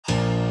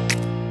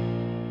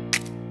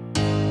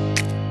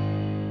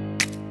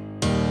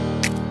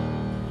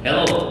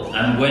Hello,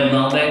 I'm Gwen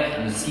Malbec.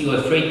 I'm the CEO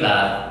of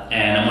FreightPath,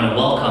 and I want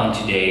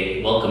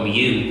to welcome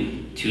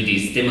you to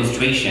this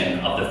demonstration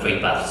of the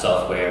FreightPath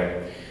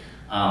software.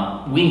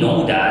 We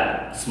know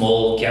that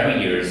small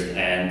carriers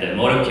and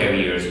motor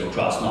carriers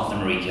across North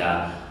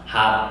America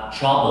have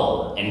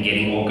trouble in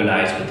getting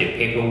organized with their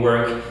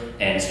paperwork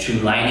and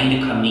streamlining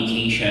the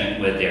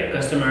communication with their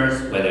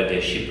customers, whether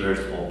they're shippers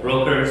or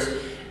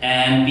brokers,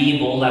 and be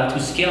able to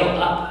scale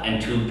up and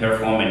to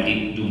perform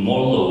and do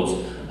more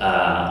loads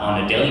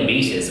on a daily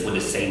basis with the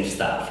same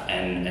stuff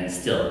and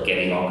still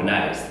getting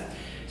organized.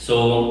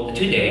 So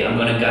today I'm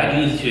going to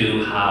guide you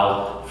through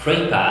how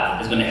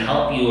FreightPath is going to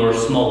help your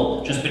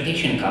small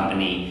transportation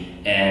company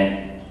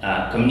in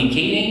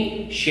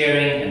communicating,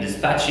 sharing, and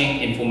dispatching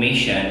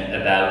information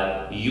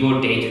about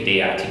your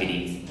day-to-day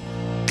activities.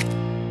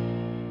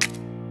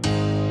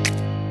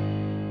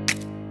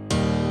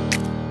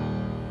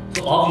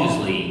 So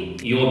obviously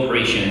your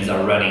operations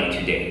are running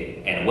today.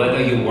 And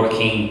whether you're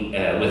working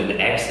with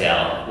an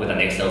Excel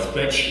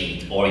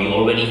spreadsheet, or you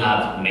already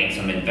have made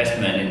some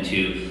investment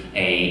into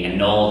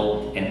an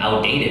old and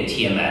outdated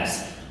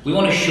TMS, we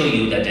want to show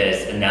you that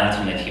there's an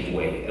alternative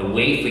way, a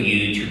way for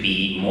you to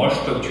be more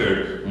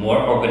structured, more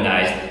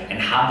organized, and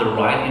have the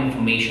right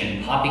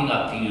information popping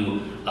up to you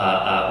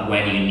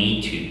when you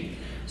need to.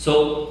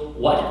 So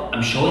what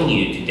I'm showing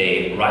you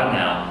today, right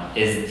now,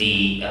 is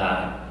the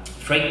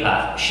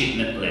FreightPath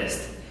shipment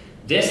list.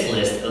 This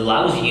list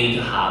allows you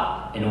to have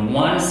in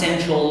one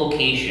central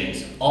location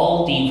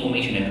all the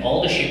information and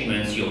all the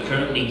shipments you're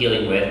currently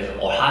dealing with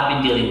or have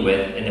been dealing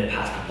with in the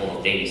past couple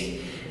of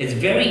days. It's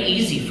very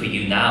easy for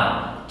you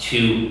now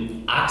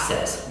to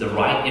access the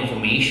right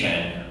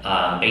information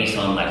based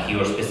on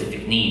your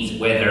specific needs,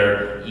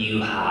 whether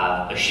you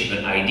have a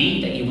shipment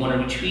ID that you want to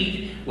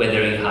retrieve,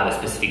 whether you have a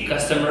specific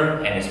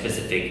customer and a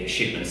specific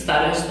shipment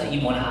status that you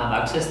want to have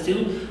access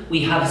to.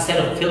 We have a set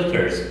of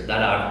filters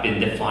that have been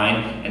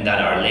defined and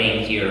that are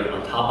laying here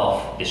on top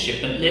of the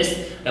shipment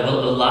list that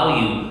will allow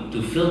you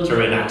to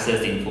filter and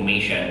access the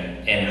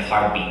information in a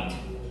heartbeat.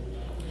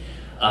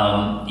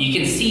 You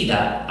can see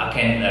that I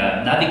can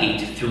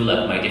navigate through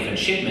my different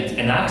shipments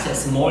and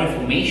access more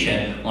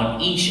information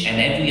on each and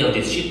every of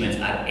these shipments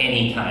at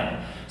any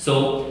time.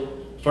 So,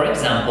 for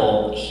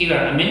example, here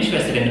I'm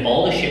interested in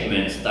all the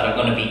shipments that are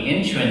going to be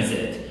in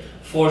transit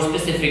for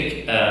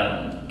specific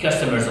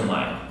customers of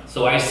mine.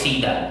 So I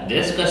see that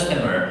this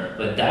customer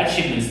with that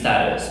shipment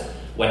status,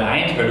 when I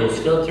enter those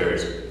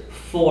filters,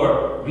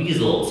 4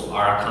 results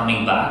are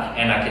coming back,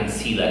 and I can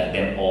see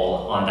them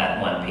all on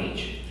that one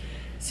page.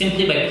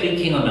 Simply by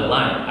clicking on the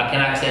line, I can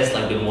access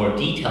the more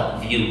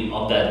detailed view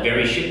of that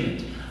very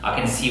shipment. I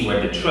can see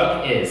where the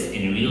truck is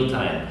in real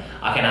time.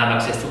 I can have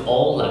access to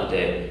all the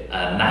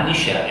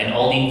minutia and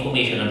all the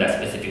information on that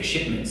specific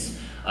shipments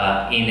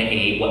in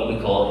a what we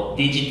call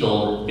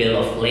digital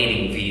bill of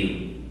lading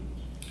view.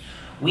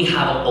 We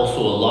have also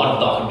a lot of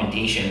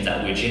documentation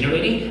that we're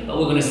generating, but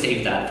we're going to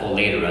save that for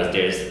later, as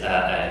there's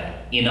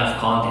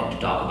enough content to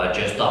talk about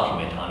just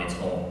document on its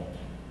own.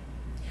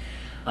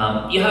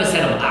 You have a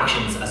set of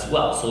actions as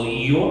well. So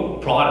your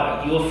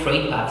product, your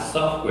FreightPath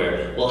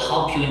software will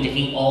help you in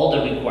taking all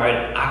the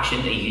required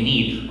action that you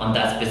need on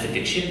that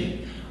specific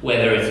shipment.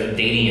 Whether it's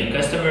updating your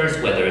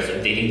customers, whether it's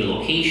updating the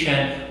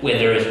location,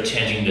 whether it's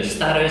changing the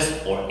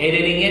status or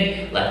editing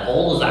it,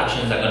 all those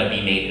actions are going to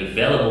be made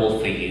available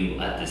for you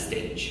at this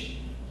stage.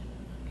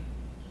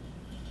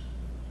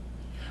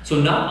 So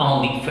not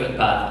only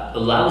FreightPath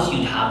allows you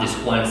to have this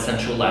one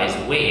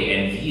centralized way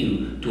and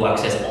view to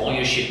access all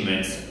your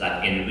shipments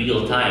in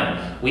real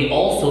time, we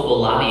also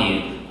allow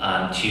you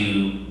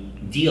to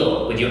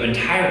deal with your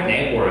entire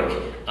network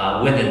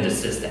within the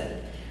system.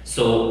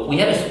 So we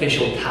have a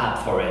special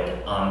tab for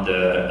it on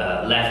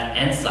the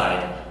left-hand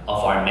side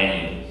of our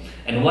menu.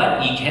 And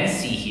what you can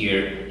see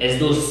here is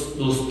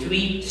those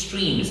 3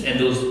 streams and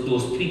those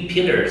 3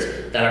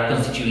 pillars that are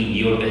constituting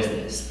your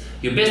business.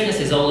 Your business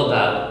is all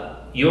about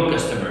your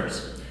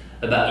customers,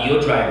 about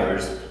your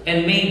drivers,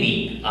 and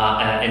maybe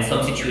in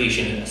some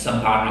situations, some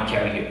partner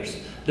carriers.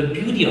 The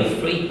beauty of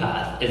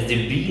FreightPath is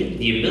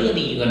the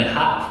ability you're going to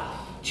have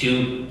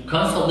to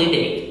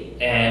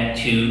consolidate and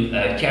to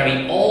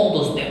carry all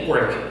those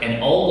network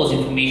and all those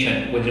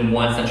information within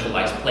one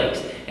centralized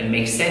place and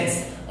make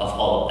sense of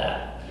all of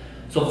that.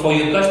 So for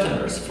your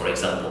customers, for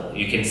example,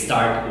 you can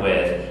start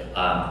with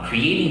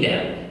creating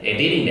them,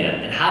 editing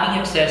them, and having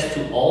access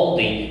to all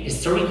the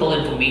historical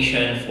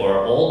information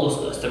for all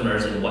those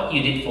customers and what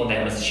you did for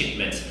them as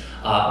shipments,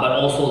 but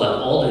also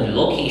all the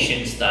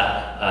locations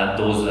that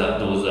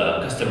those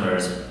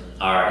customers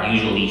are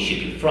usually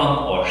shipping from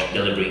or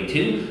delivering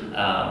to.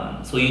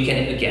 So you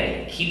can,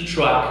 again, keep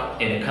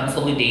track in a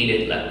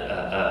consolidated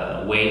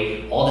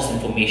way, all this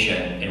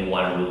information in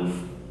one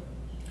roof.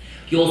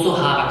 You also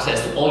have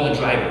access to all your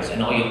drivers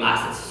and all your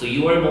assets. So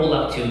you are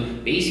able to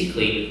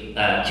basically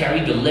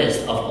carry the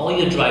list of all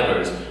your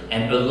drivers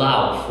and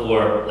allow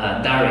for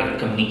direct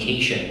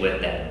communication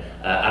with them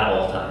at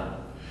all times.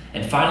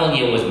 And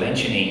finally, I was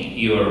mentioning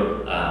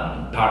your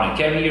partner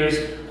carriers.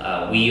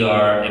 We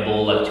are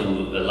allowing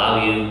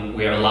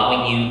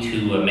you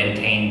to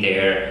maintain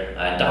their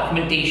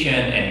documentation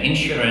and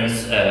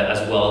insurance,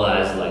 as well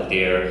as like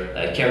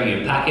their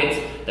carrier packets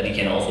that you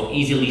can also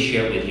easily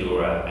share with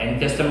your end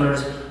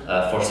customers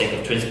for sake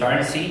of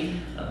transparency.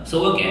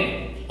 So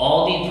again,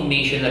 all the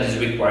information that is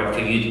required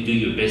for you to do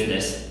your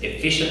business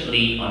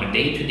efficiently on a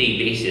day-to-day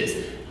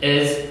basis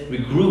is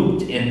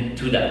regrouped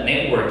into that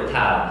network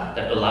tab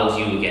that allows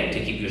you again to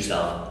keep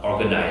yourself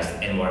organized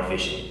and more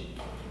efficient.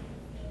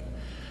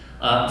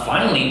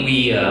 Finally,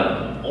 we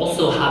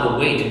also have a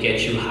way to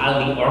get you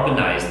highly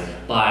organized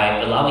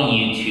by allowing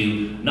you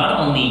to not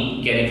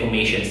only get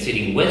information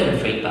sitting within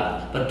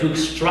FreightPath, but to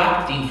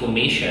extract the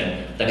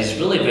information that is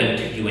relevant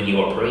to you and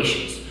your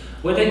operations.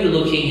 Whether you're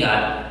looking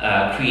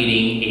at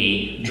creating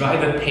a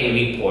driver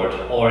pay report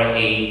or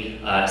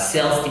a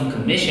sales team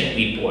commission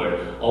report,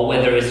 or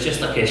whether it's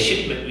just like a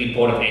shipment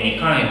report of any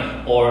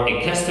kind, or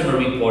a customer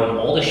report on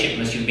all the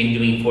shipments you've been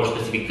doing for a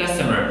specific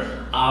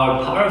customer,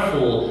 our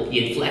powerful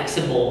yet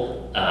flexible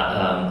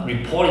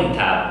reporting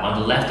tab on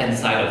the left-hand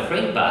side of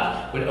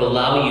FreightPath will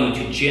allow you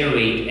to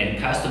generate and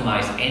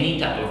customize any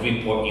type of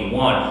report you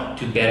want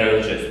to better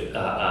just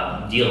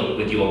deal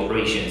with your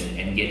operations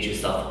and get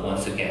yourself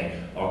once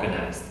again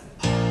organized.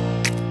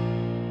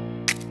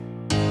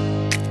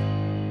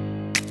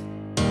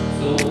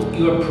 So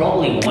you're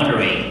probably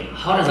wondering,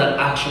 how does that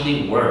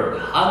actually work?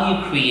 How do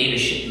you create a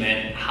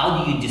shipment?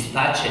 How do you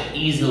dispatch it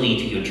easily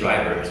to your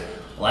drivers?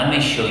 Let me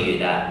show you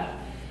that.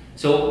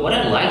 So what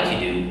I'd like to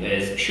do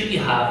is, should you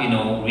have,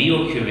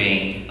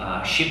 reoccurring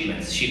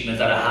shipments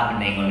that are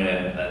happening on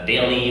a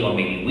daily or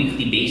maybe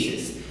weekly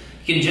basis,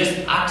 you can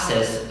just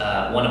access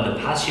one of the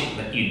past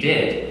shipments you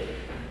did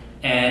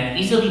and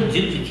easily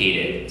duplicate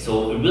it.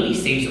 So it really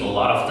saves a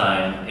lot of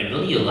time. It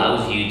really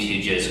allows you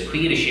to just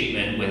create a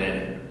shipment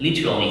within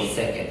literally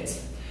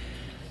seconds.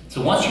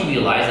 So once you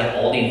realize that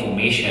all the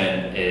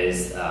information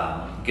is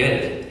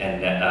good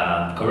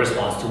and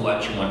corresponds to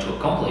what you want to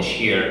accomplish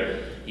here,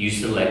 you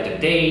select the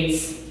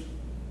dates,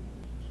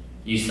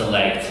 you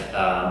select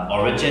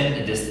origin,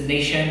 the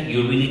destination,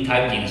 you really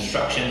type the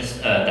instructions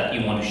that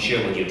you want to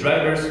share with your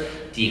drivers,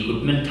 the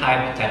equipment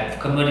type, the type of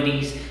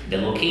commodities, the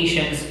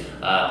locations,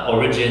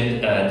 origin,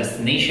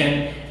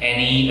 destination,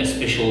 any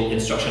special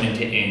instruction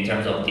in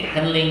terms of the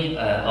handling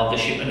of the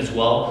shipment as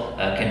well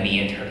can be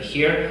entered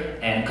here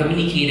and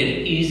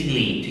communicated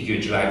easily to your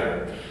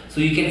driver.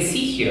 So you can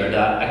see here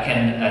that I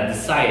can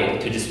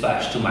decide to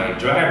dispatch to my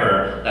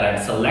driver that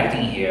I'm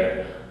selecting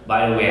here.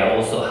 By the way, I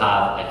also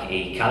have like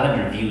a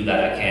calendar view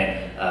that I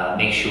can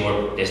make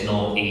sure there's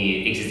no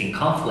existing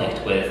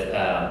conflict with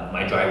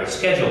my driver's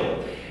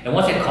schedule. And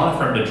once I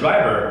confirm the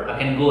driver, I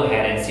can go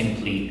ahead and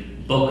simply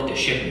book the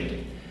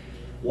shipment.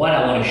 What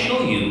I want to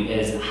show you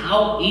is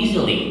how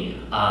easily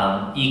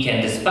you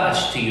can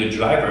dispatch to your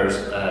drivers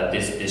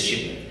this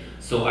shipment.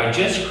 So I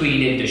just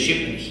created the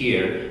shipment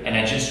here and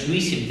I just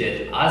received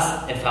it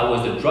as if I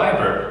was the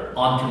driver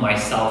onto my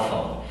cell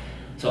phone.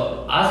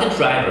 So as a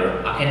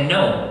driver, I can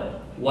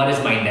know what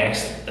is my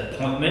next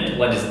appointment,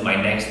 what is my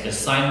next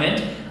assignment,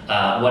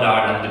 what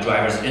are the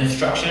driver's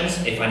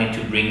instructions if I need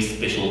to bring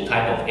special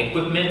type of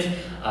equipment.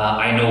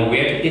 I know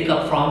where to pick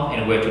up from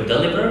and where to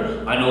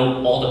deliver. I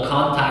know all the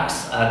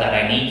contacts that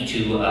I need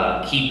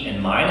to keep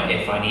in mind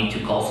if I need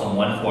to call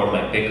someone for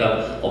my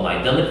pickup or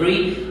my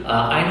delivery.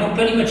 I know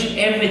pretty much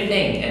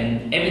everything,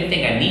 and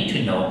everything I need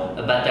to know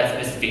about that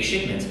specific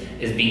shipment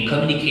is being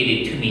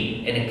communicated to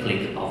me in a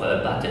click of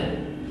a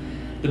button.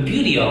 The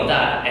beauty of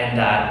that and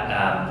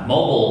that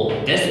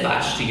mobile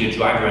dispatch to your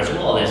driver as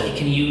well is you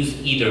can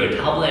use either a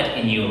tablet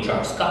in your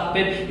truck's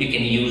cockpit, you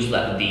can use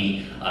like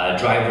the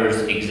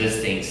driver's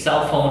existing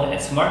cell phone and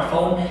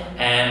smartphone,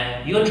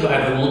 and your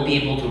driver will be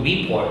able to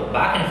report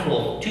back and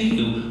forth to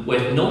you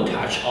with no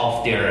touch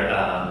of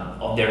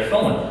their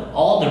phone,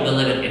 all the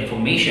relevant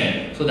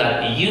information, so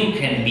that you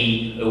can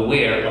be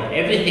aware of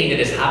everything that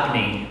is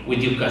happening with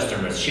your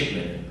customer's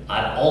shipment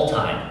at all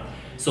times.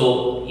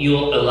 So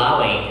you're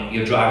allowing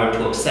your driver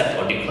to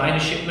accept or decline a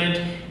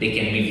shipment. They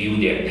can review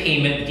their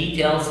payment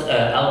details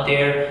out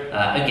there.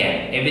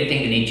 Again,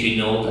 everything they need to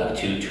know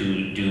to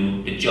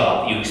do the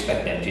job you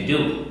expect them to do.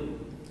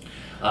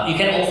 You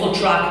can also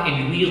track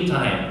in real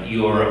time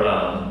your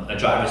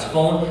driver's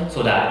phone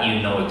so that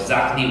you know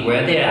exactly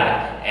where they're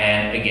at,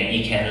 and again,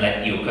 you can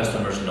let your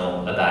customers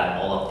know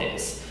about all of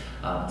this.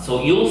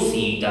 So you'll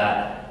see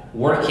that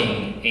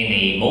working in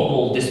a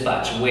mobile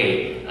dispatch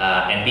way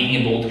and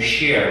being able to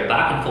share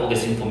back and forth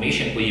this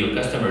information with your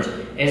customers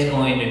is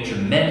going to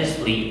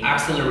tremendously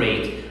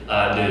accelerate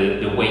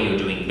the way you're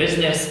doing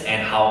business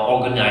and how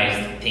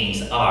organized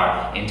things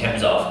are in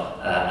terms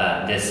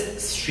of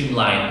this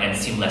streamlined and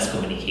seamless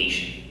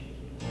communication.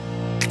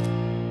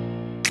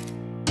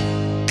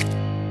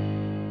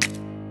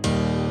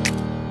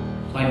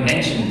 So I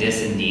mentioned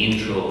this in the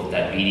intro of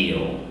that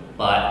video,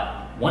 but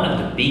one of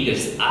the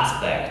biggest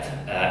aspects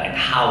in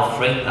how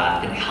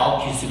FreightPath can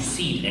help you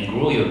succeed and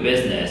grow your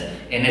business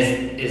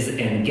is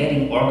in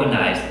getting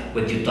organized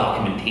with your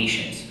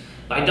documentations.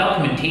 By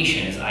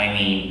documentations, I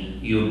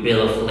mean your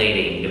bill of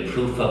lading, the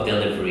proof of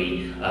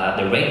delivery,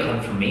 the rate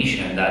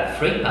confirmation that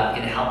FreightPath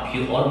can help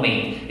you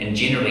automate and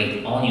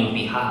generate on your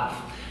behalf.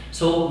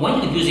 So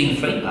when you're using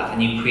FreightPath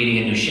and you're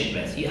creating a new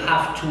shipment, you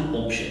have two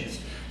options.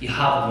 You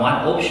have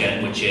one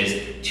option, which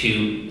is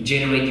to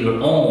generate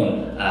your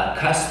own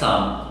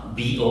custom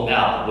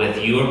BOL with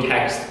your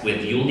text,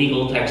 with your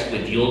legal text,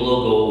 with your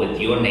logo,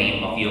 with your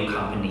name of your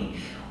company.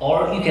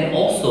 Or you can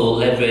also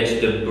leverage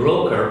the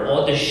broker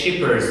or the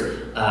shipper's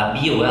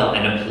BOL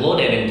and upload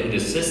it into the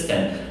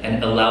system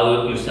and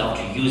allow yourself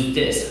to use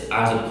this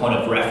as a point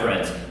of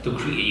reference to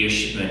create your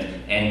shipment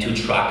and to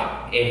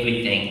track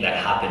everything that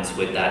happens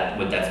with that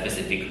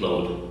specific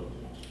load.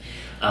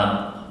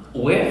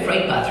 Where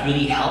FreightPath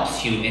really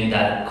helps you in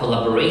that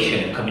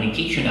collaboration and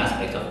communication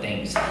aspect of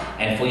things,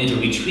 and for you to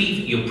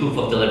retrieve your proof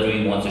of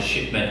delivery once a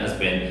shipment has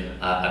been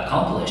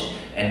accomplished,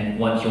 and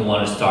once you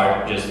want to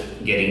start just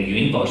getting your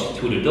invoice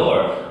through the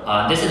door,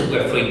 this is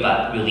where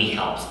FreightPath really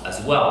helps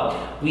as well.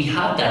 We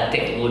have that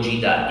technology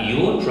that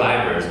your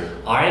drivers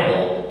are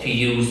able to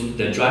use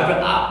the driver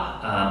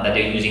app that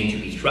they're using to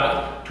be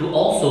tracked to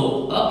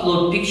also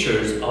upload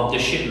pictures of the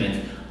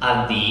shipment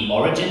at the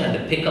origin, at the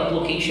pickup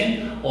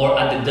location, or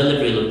at the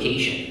delivery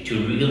location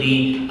to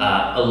really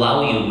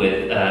allow you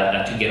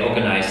to get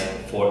organized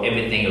for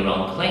everything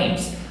around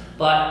claims.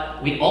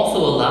 But we also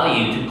allow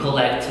you to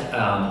collect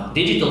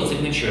digital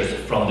signatures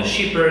from the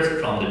shippers,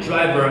 from the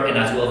driver, and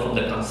as well from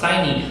the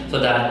consignee, so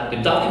that the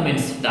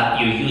documents that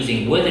you're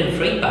using within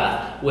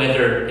FreightPath,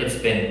 whether it's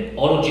been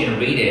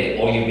auto-generated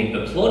or you've been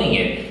uploading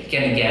it,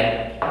 can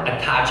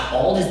attach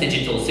all these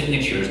digital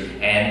signatures,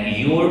 and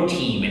your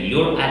team and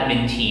your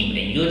admin team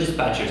and your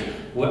dispatchers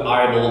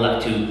are able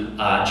to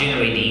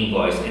generate the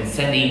invoice and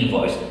send the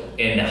invoice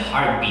in a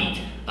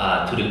heartbeat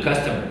to the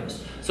customers.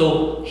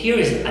 So here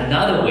is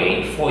another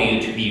way for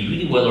you to be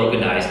really well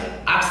organized,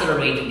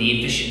 accelerate the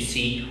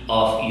efficiency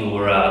of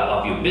your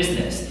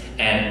business,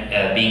 and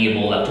being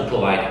able to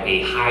provide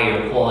a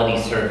higher quality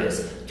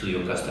service to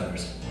your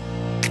customers.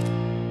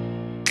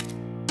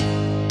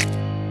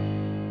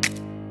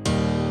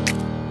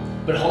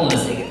 But hold on a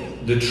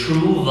second. The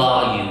true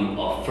value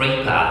of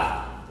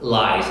FreightPath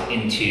lies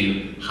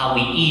into how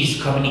we ease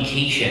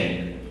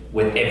communication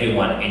with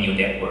everyone in your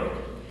network.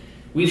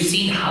 We've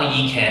seen how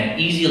you can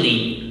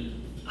easily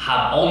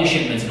have all your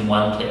shipments in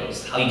one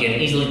place, how you can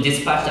easily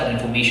dispatch that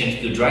information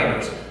to your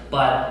drivers.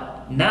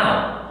 But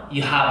now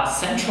you have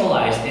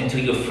centralized into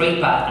your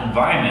FreightPath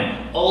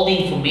environment all the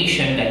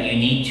information that you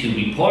need to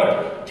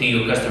report to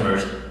your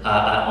customers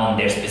on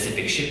their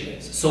specific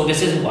shipments. So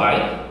this is why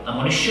I'm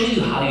going to show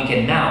you how you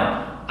can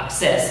now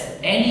access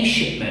any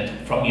shipment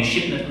from your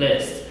shipment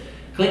list.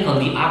 Click on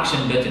the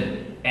action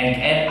button and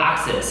add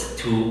access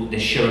to the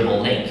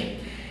shareable link.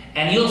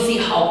 And you'll see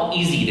how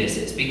easy this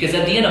is, because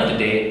at the end of the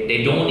day,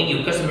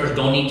 your customers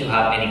don't need to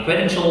have any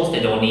credentials, they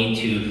don't need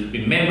to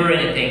remember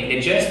anything, they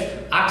just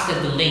access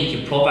the link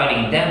you're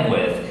providing them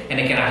with, and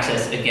they can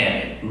access,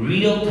 again,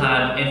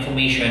 real-time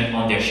information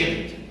on their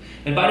shipment.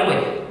 And by the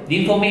way, the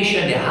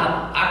information they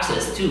have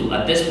access to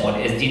at this point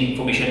is the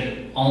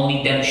information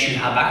only them should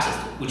have access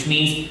to, which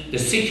means the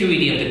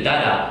security of the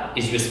data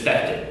is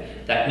respected.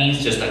 That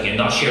means just like you're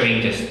not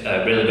sharing just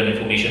relevant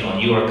information on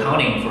your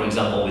accounting, for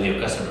example, with your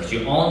customers.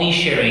 You're only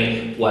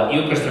sharing what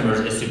your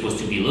customers is supposed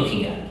to be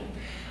looking at.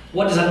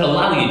 What does that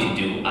allow you to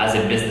do as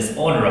a business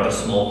owner of a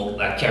small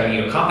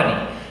carrier company?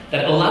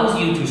 That allows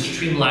you to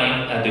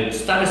streamline the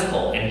status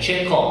call and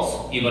check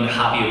calls you're going to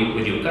have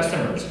with your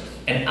customers,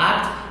 and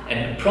act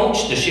and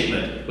approach the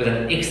shipment with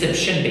an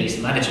exception-based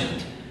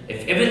management.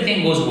 If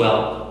everything goes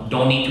well,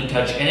 don't need to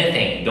touch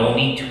anything, don't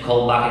need to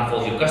call back and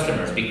forth your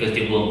customers, because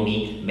they will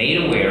be made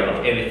aware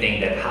of everything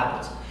that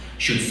happens.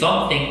 Should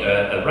something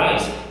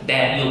arise,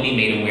 then you'll be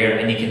made aware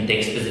and you can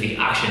take specific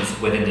actions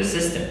within the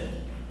system.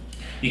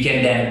 You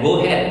can then go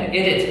ahead and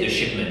edit the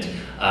shipment,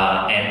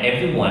 and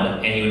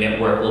everyone in your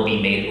network will be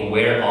made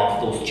aware of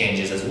those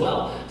changes as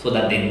well, so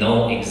that they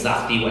know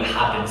exactly what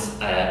happens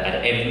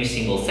at every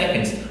single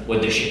second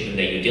with the shipment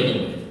that you're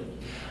dealing with.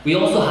 We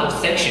also have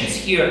sections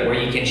here where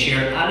you can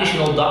share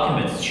additional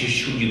documents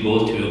should you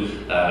go through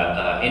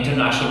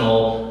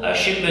international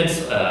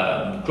shipments,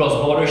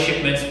 cross-border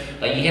shipments.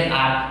 You can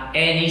add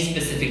any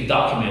specific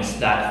documents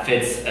that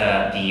fits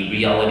the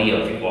reality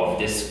of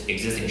this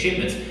existing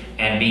shipments,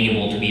 and being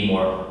able to be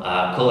more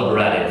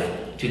collaborative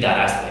to that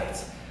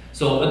aspect.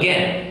 So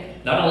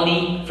again, not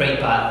only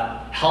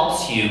FreightPath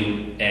helps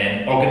you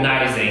in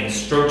organizing,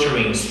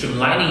 structuring,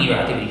 streamlining your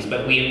activities,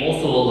 but we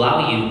also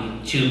allow you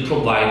to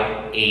provide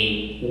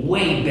a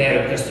way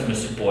better customer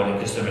support and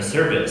customer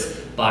service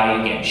by,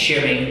 again,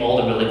 sharing all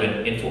the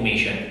relevant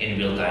information in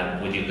real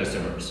time with your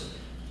customers.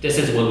 This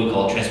is what we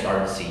call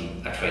transparency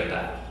at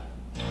FreightPath.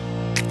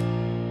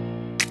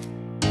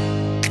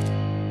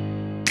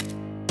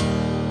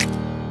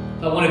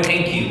 I want to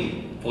thank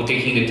you for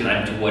taking the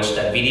time to watch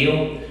that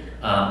video.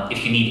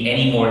 If you need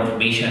any more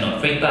information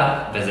on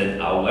FreightPath, visit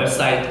our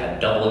website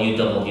at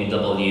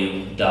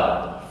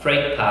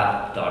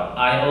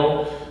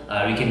www.freightpath.io.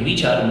 you can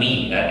reach out to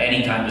me at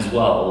any time as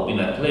well. It will be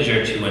my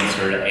pleasure to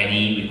answer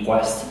any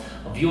requests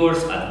of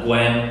yours at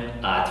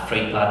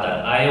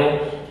gwen@freightpath.io,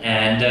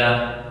 and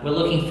we're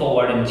looking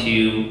forward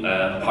into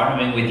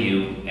partnering with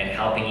you and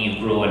helping you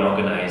grow and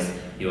organize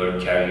your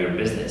carrier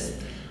business.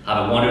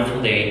 Have a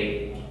wonderful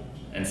day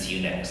and see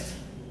you next.